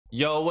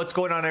Yo, what's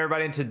going on,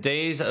 everybody? In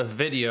today's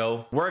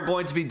video, we're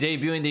going to be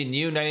debuting the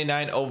new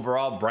 99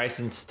 overall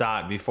Bryson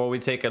Stott. Before we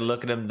take a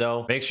look at him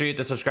though, make sure you hit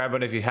the subscribe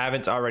button if you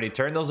haven't already.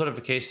 Turn those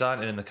notifications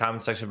on, and in the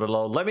comment section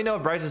below, let me know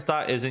if Bryson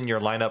Stott is in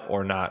your lineup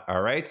or not.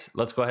 All right,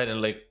 let's go ahead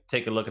and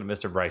take a look at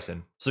Mr.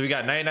 Bryson. So we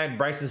got 99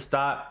 Bryson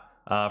Stott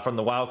from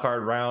the wild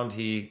card round.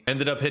 He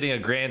ended up hitting a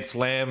grand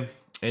slam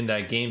in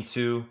that game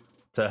 2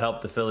 to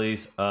help the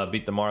Phillies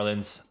beat the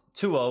Marlins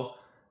 2-0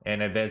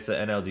 and advance the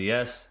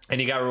NLDS, and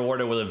he got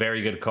rewarded with a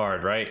very good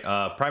card, right?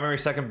 Primary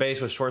second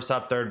base with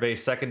shortstop, third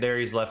base,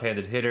 secondaries,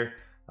 left-handed hitter.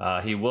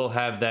 He will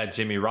have that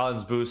Jimmy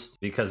Rollins boost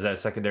because of that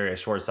secondary at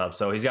shortstop.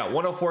 So he's got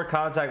 104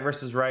 contact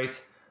versus right,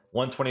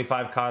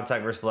 125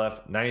 contact versus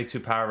left, 92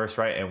 power versus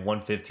right, and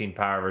 115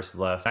 power versus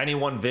left.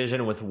 91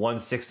 vision with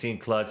 116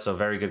 clutch, so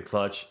very good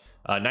clutch.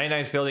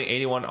 99 fielding,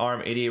 81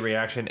 arm, 88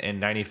 reaction, and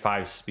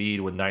 95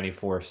 speed with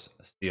 94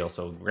 steal.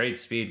 So great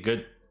speed,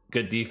 good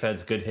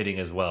defense, good hitting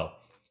as well.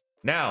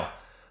 Now,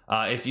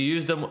 if you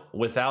used him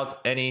without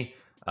any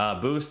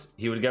boost,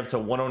 he would get up to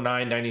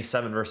 109,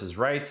 97 versus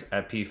right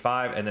at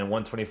P5, and then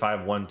 125,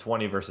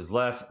 120 versus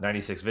left,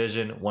 96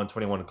 vision,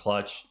 121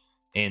 clutch,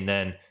 and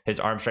then his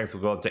arm strength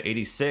will go up to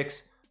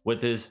 86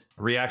 with his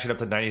reaction up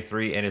to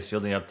 93 and his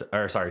fielding up to,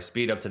 or sorry,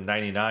 speed up to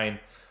 99.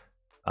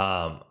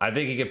 I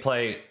think he could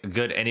play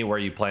good anywhere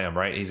you play him,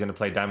 right? He's going to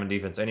play diamond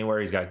defense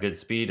anywhere. He's got good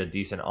speed, a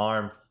decent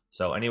arm.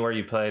 So anywhere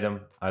you played him,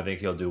 I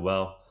think he'll do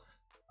well.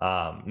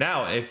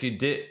 Now, if you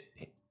did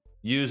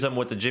use him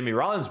with the Jimmy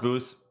Rollins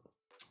boost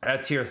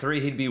at tier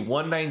 3, he'd be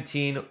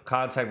 119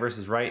 contact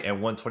versus right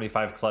and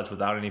 125 clutch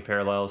without any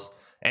parallels,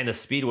 and the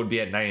speed would be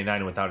at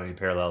 99 without any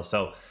parallels.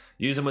 So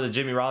use him with the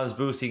Jimmy Rollins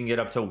boost, he can get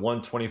up to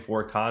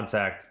 124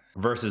 contact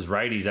versus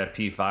righties at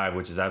P5,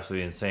 which is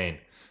absolutely insane.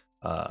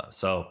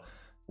 So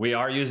we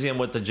are using him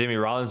with the Jimmy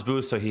Rollins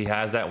boost, so he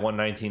has that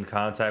 119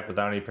 contact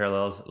without any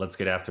parallels. Let's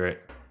get after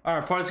it. Our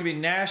opponent's gonna be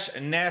Nash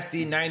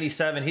Nasty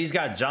 97. He's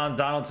got John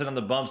Donaldson on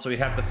the bump, so we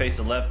have to face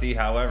a lefty.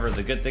 However,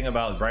 the good thing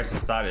about Bryson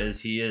Stott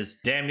is he is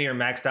damn near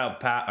maxed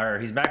out power, or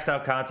he's maxed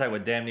out contact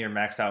with damn near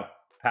maxed out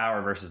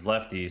power versus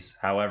lefties.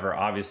 However,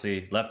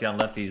 obviously, lefty on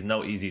lefty is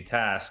no easy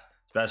task,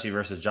 especially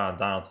versus John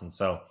Donaldson.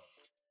 So,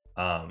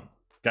 got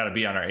to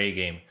be on our A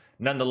game.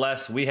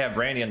 Nonetheless, we have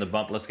Randy on the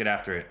bump. Let's get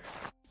after it.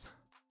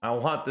 I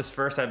want this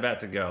first at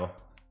bat to go.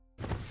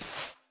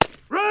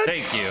 Run!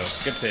 Thank you.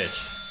 Good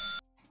pitch.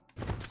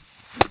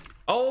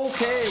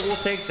 Okay, we'll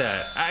take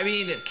that. I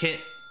mean,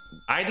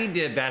 I need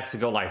the bats to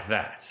go like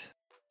that.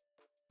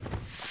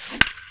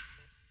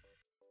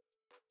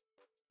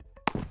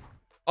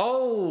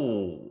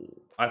 Oh,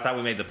 I thought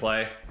we made the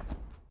play.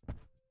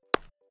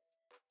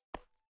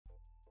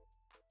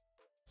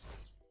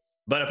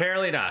 But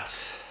apparently not.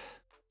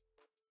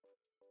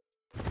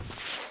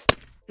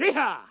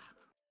 Yeehaw!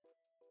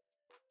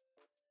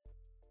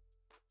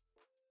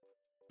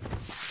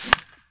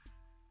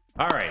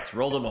 All right,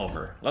 rolled him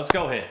over. Let's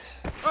go hit.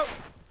 Oh.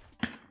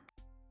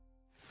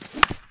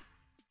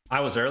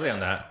 I was early on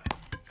that.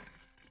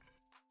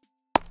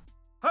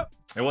 Oh.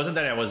 It wasn't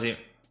that I wasn't.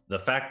 The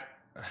fact.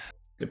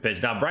 Good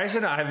pitch. Now,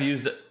 Bryson, I've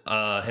used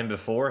him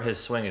before. His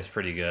swing is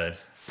pretty good.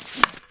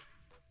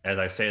 As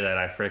I say that,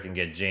 I freaking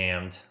get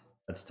jammed.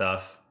 That's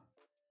tough.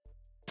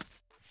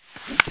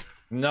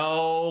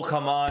 No,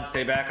 come on.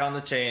 Stay back on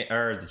the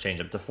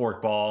changeup, the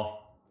fork ball.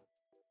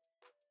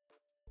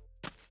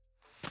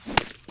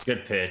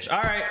 Good pitch.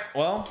 All right,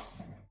 well,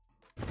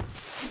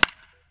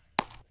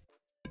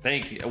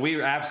 thank you.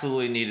 We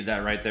absolutely needed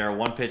that right there.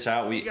 One pitch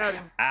out. We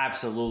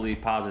absolutely,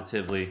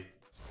 positively.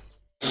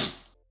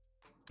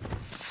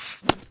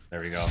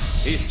 There we go.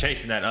 He's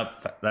chasing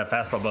that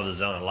fastball above the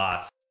zone a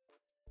lot.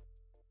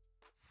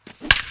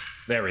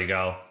 There we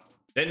go.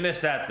 Didn't miss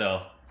that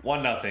though.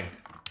 1-0.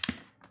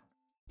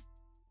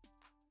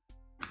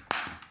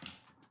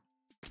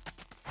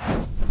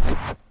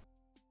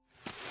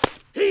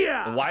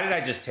 Why did I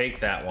just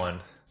take that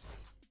one?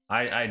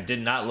 I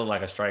did not look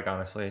like a strike,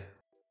 honestly.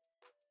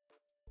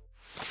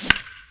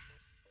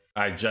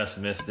 I just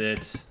missed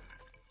it.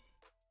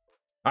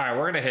 All right,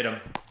 we're gonna hit him.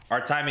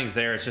 Our timing's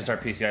there. It's just our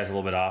PCI is a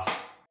little bit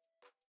off.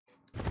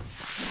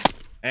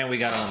 And we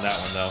got on that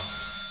one though.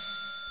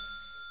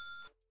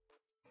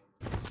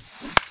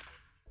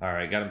 All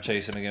right, got him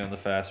chasing again on the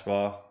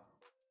fastball.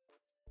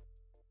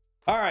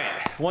 All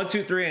right, 1,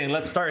 2, 3 inning.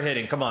 Let's start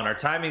hitting. Come on, our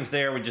timing's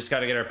there. We just got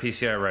to get our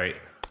PCI right.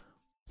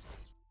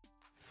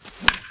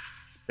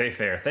 Stay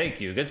fair.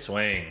 Thank you. Good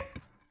swing.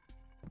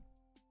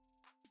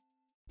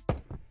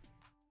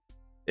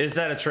 Is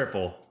that a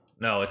triple?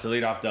 No, it's a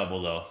leadoff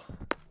double though.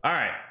 All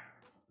right,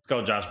 let's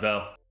go, Josh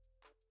Bell.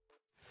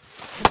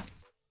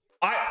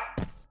 I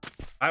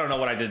don't know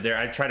what I did there.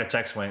 I tried to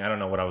check swing. I don't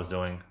know what I was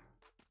doing.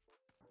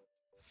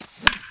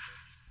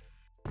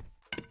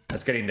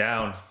 That's getting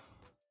down.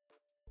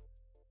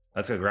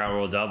 That's a ground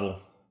rule double.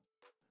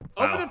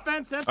 Over Wow. the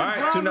fence, that's All a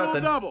right, ground rule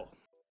 2-0. double.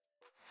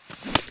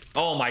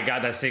 Oh my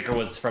God, that sinker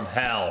was from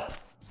hell.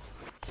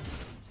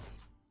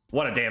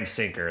 What a damn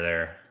sinker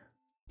there.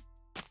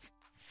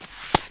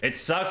 It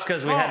sucks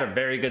because we had a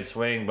very good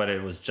swing, but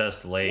it was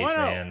just late,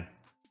 man.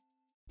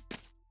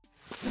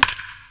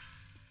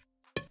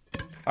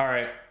 All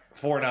right,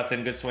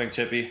 4-0. Good swing,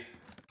 Chippy.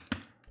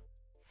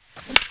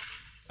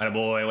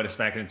 Attaboy, would have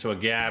smacked it into a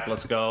gap.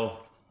 Let's go.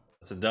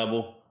 That's a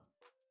double.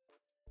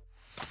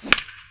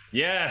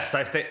 Yes,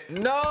 I stayed.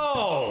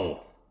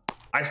 No!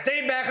 I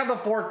stayed back on the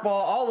fork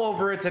ball all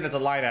over it, and it's a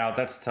line out.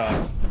 That's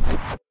tough.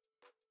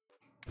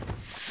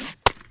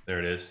 There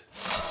it is.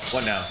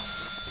 1 down.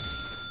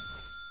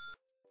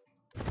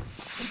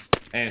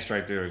 And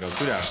strike. There we go.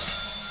 2 down.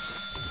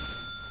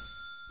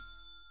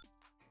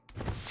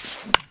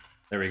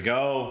 There we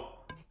go.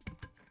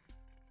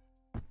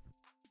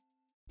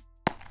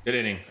 Good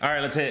inning. All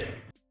right, let's hit.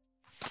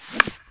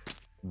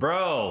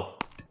 Bro.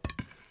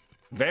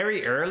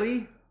 Very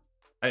early?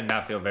 I did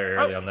not feel very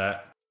early on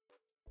that.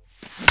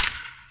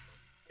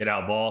 Get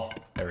out, ball.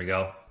 There we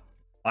go.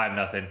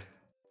 5-0.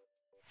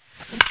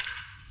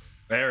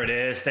 There it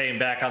is. Staying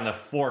back on the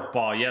fork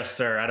ball. Yes,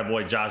 sir.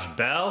 Attaboy, Josh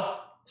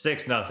Bell.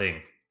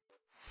 6-0.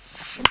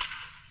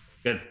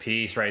 Good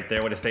piece right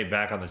there. Would have stayed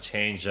back on the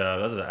changeup.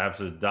 That was an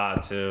absolute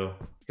dot, too.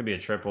 Could be a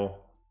triple.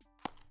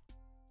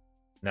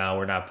 No,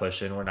 we're not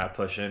pushing. We're not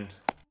pushing.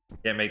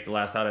 Can't make the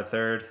last out at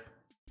third.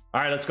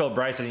 All right, let's go,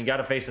 Bryson. You got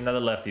to face another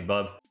lefty,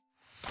 bub.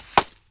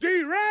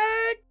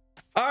 D-Rag!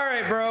 All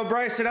right, bro.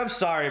 Bryson, I'm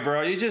sorry,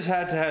 bro. You just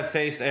had to have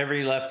faced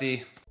every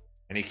lefty.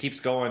 And he keeps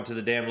going to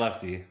the damn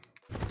lefty.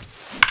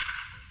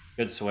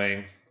 Good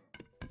swing.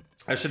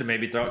 I should have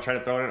maybe tried to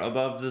throw it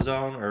above the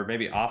zone or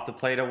maybe off the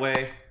plate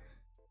away.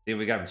 See if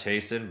we got him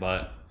chasing,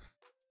 but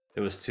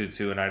it was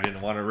 2-2 and I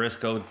didn't want to risk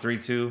going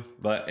 3-2.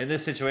 But in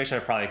this situation, I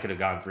probably could have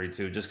gone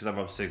 3-2 just because I'm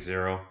up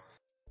 6-0.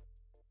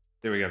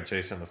 There we go. I'm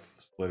chasing the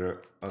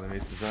splitter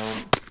underneath the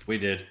zone. We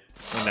did.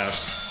 1 down.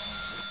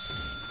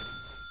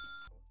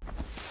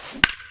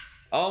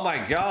 Oh my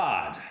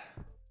God. How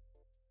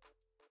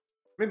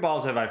many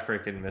balls have I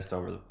freaking missed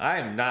over them? I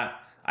have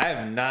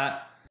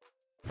not.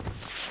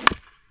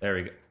 There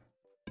we go.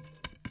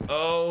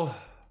 Oh.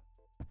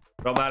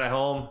 Throw him out at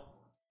home.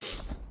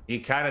 He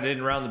kind of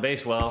didn't round the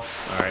base well.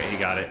 All right, he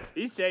got it.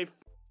 He's safe.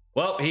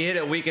 Well, he hit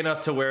it weak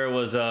enough to where it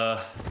was,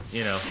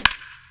 you know.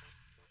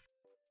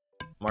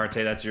 Marte,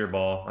 that's your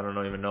ball. I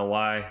don't even know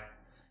why.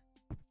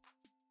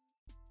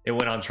 It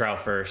went on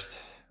Trout first.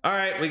 All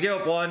right, we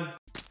give up 1.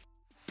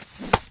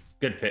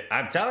 Good pitch.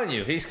 I'm telling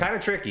you, he's kind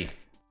of tricky.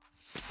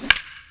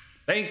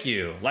 Thank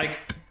you. Like,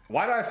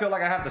 why do I feel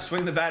like I have to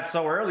swing the bat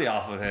so early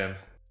off of him?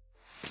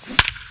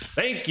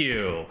 Thank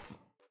you.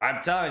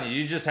 I'm telling you,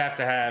 you just have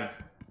to have...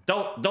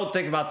 Don't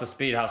think about the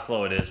speed, how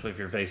slow it is if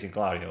you're facing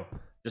Claudio.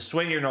 Just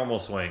swing your normal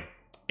swing.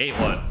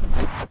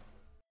 8-1.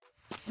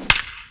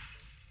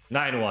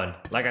 9-1.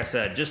 Like I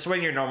said, just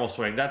swing your normal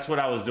swing. That's what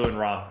I was doing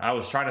wrong. I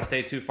was trying to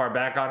stay too far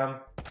back on him,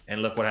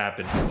 and look what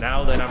happened.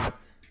 Now that I'm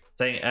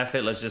saying F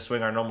it, let's just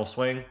swing our normal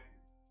swing.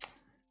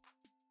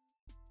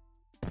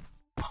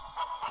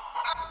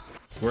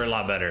 We're a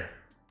lot better.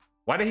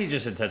 Why did he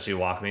just intentionally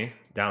walk me?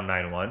 Down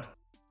 9-1.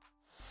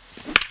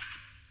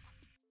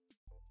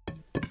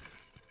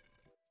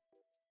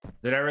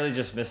 Did I really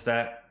just miss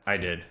that? I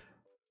did.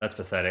 That's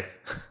pathetic.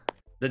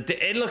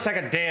 It looks like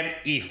a damn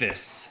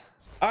ephus.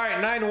 All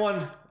right,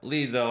 9-1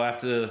 lead though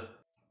after the...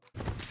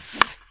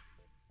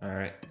 All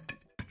right.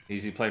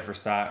 Easy play for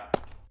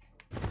Stott.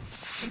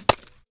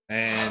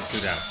 And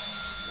 2 down.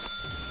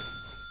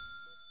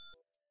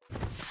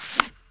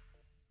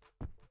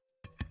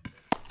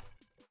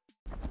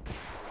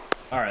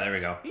 All right, there we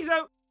go. He's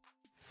out.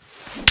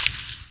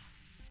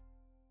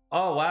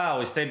 Oh, wow.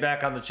 We stayed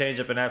back on the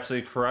changeup and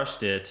absolutely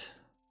crushed it.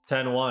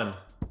 10-1.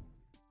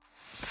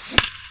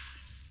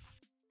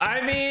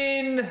 I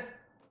mean...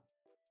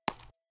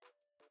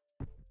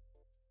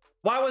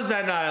 Why was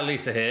that not at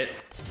least a hit?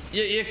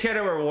 You could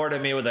have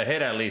rewarded me with a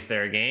hit at least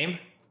there, game.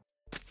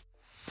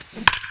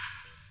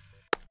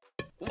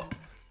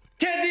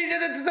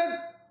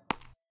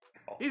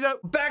 He's out.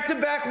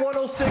 Back-to-back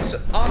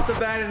 106 off the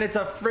bat, and it's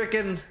a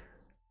freaking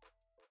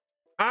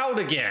out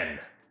again.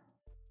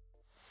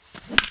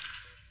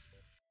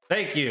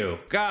 Thank you.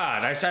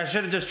 God, I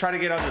should have just tried to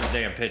get under the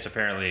damn pitch,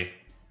 apparently.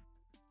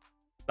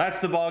 That's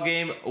the ball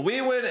game.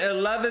 We win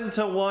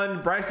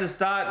 11-1. Bryson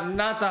Stott,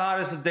 not the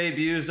hottest of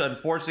debuts.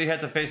 Unfortunately, had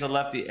to face a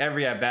lefty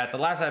every at-bat. The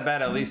last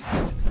at-bat, at least,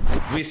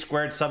 we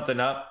squared something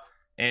up,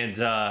 and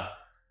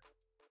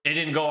it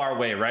didn't go our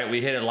way, right?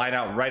 We hit a line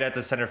out right at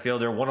the center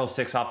fielder,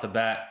 106 off the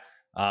bat.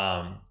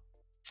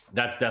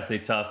 That's definitely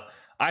tough.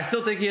 I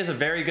still think he has a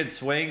very good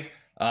swing,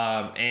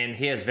 and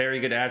he has very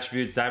good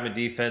attributes, diamond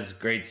defense,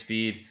 great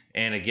speed,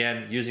 and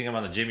again, using him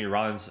on the Jimmy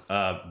Rollins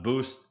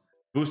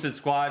boosted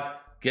squad,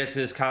 gets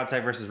his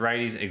contact versus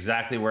righties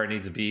exactly where it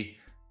needs to be.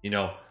 You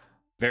know,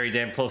 very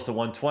damn close to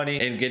 120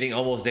 and getting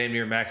almost damn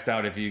near maxed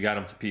out if you got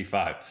him to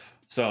P5.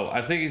 So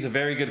I think he's a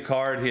very good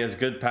card. He has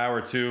good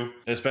power too,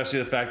 especially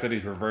the fact that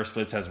his reverse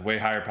splits has way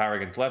higher power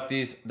against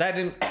lefties. That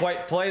didn't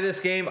quite play this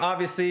game,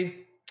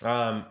 obviously.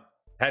 Had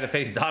to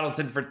face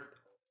Donaldson for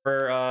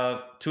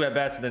 2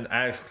 at-bats, and then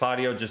Alex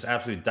Claudio just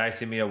absolutely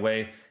dicing me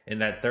away in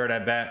that 3rd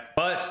at-bat.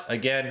 But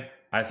again,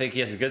 I think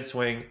he has a good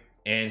swing,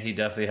 and he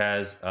definitely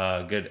has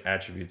good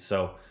attributes.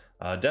 So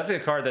Definitely a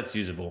card that's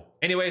usable.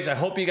 Anyways, I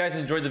hope you guys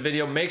enjoyed the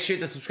video. Make sure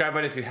you hit the subscribe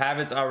button if you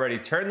haven't already.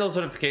 Turn those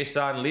notifications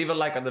on. Leave a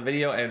like on the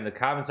video and in the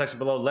comment section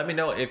below. Let me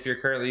know if you're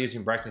currently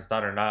using Bryson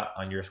Stott or not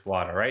on your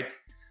squad, all right?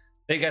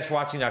 Thank you guys for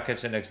watching. I'll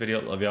catch you in the next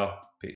video. Love y'all. Peace.